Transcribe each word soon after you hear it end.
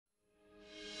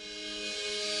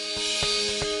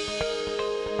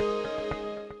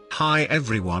Hi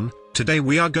everyone, today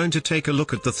we are going to take a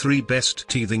look at the 3 best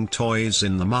teething toys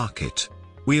in the market.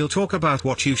 We'll talk about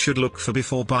what you should look for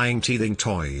before buying teething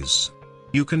toys.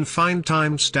 You can find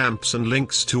timestamps and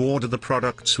links to order the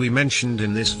products we mentioned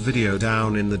in this video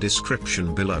down in the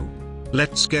description below.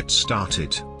 Let's get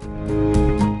started.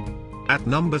 At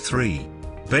number 3.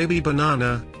 Baby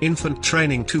Banana, Infant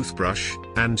Training Toothbrush,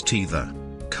 and Teether.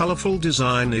 Colorful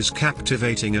design is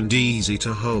captivating and easy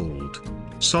to hold.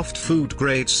 Soft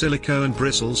food-grade silicone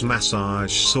bristles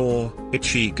massage sore,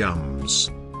 itchy gums.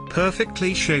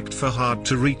 Perfectly shaped for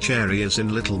hard-to-reach areas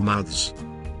in little mouths.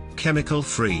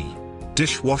 Chemical-free.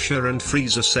 Dishwasher and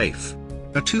freezer-safe.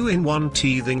 A 2-in-1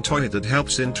 teething toy that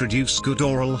helps introduce good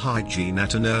oral hygiene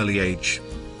at an early age.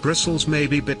 Bristles may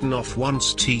be bitten off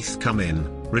once teeth come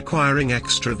in, requiring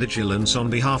extra vigilance on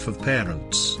behalf of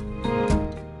parents.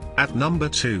 At number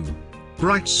 2.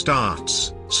 Bright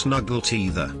Starts, Snuggle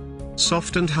Teether.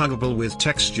 Soft and huggable with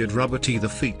textured rubber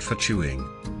teether feet for chewing.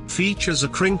 Features a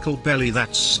crinkle belly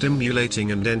that's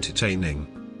stimulating and entertaining.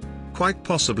 Quite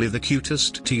possibly the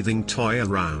cutest teething toy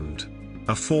around.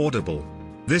 Affordable.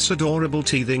 This adorable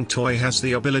teething toy has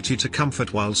the ability to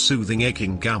comfort while soothing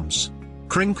aching gums.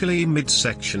 Crinkly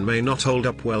midsection may not hold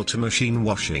up well to machine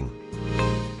washing.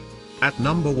 At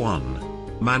number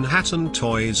 1. Manhattan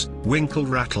Toys, Winkle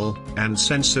Rattle, and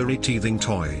Sensory Teething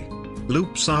Toy.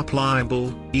 Loops are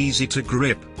pliable, easy to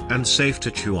grip, and safe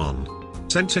to chew on.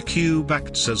 Center cube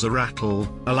acts as a rattle,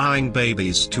 allowing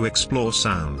babies to explore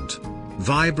sound.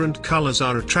 Vibrant colors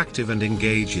are attractive and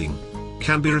engaging.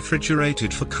 Can be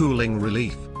refrigerated for cooling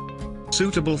relief.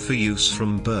 Suitable for use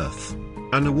from birth.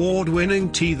 An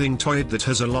award-winning teething toy that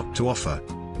has a lot to offer.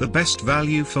 The best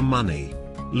value for money.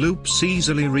 Loops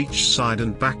easily reach side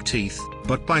and back teeth,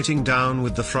 but biting down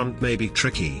with the front may be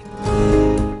tricky.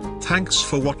 Thanks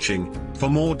for watching. For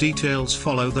more details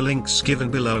follow the links given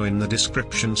below in the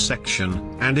description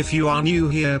section, and if you are new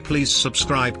here please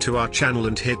subscribe to our channel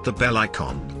and hit the bell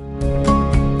icon.